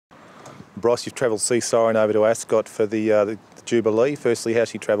Bryce, you've travelled Siren over to Ascot for the Jubilee. Firstly, how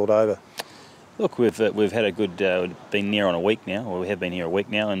she travelled over? Look, we've had a good, been near on a week now, or we have been here a week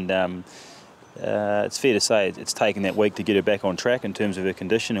now, and it's fair to say it's taken that week to get her back on track in terms of her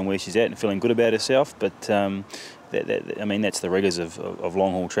condition and where she's at and feeling good about herself. But I mean, that's the rigours of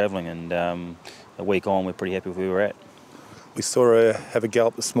long haul travelling, and a week on, we're pretty happy with where we're at. We saw her have a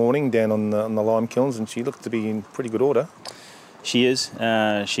gallop this morning down on the lime kilns, and she looked to be in pretty good order. She is.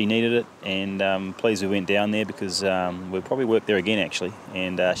 She needed it, and pleased we went down there because we'll probably work there again actually.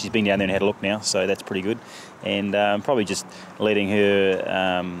 And she's been down there and had a look now, so that's pretty good. And probably just letting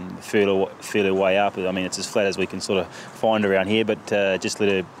her feel her way up. I mean, it's as flat as we can sort of find around here, but just let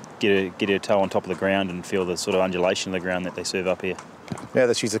her get her toe on top of the ground and feel the sort of undulation of the ground that they serve up here. Now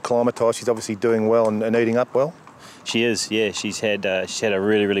that she's acclimatised, she's obviously doing well and eating up well. She is, yeah. She's had a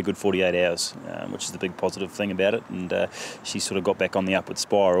really good 48 hours, which is the big positive thing about it. And she's sort of got back on the upward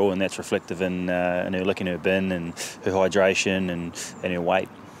spiral, and that's reflective in her licking her bin and her hydration and her weight.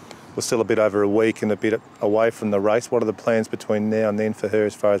 We're still a bit over a week and a bit away from the race. What are the plans between now and then for her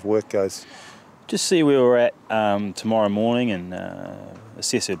as far as work goes? Just see where we're at tomorrow morning and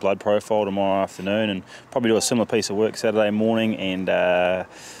assess her blood profile tomorrow afternoon, and probably do a similar piece of work Saturday morning, and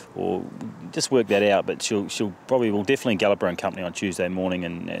or just work that out. But we'll definitely gallop her in company on Tuesday morning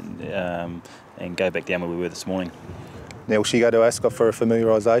and go back down where we were this morning. Now, will she go to Ascot for a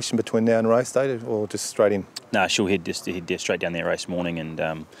familiarisation between now and race day, or just straight in? No, she'll head straight down there race morning,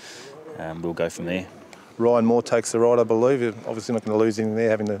 and we'll go from there. Ryan Moore takes the ride, I believe. You're obviously not going to lose anything there,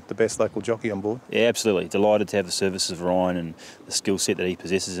 having the best local jockey on board. Yeah, absolutely. Delighted to have the services of Ryan and the skill set that he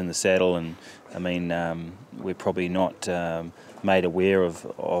possesses in the saddle. And I mean, we're probably not made aware of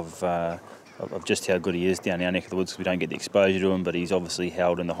just how good he is down our neck of the woods. We don't get the exposure to him, but he's obviously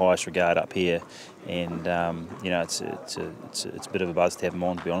held in the highest regard up here. And you know, it's a bit of a buzz to have him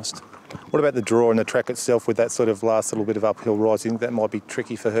on, to be honest. What about the draw and the track itself with that sort of last little bit of uphill rise? You think that might be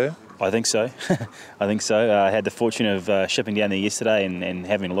tricky for her? I think so. I think so. I had the fortune of shipping down there yesterday and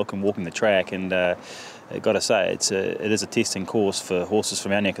having a look and walking the track, and I've got to say it is a testing course for horses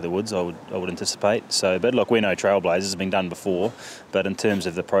from our neck of the woods, I would anticipate. So, but look, we're no trailblazers, it's been done before, but in terms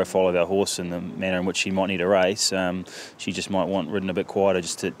of the profile of our horse and the manner in which she might need a race, she just might want ridden a bit quieter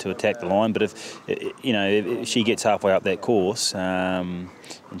just to attack the line. But if she gets halfway up that course and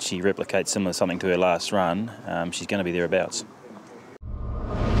she replicates something to her last run, she's going to be thereabouts.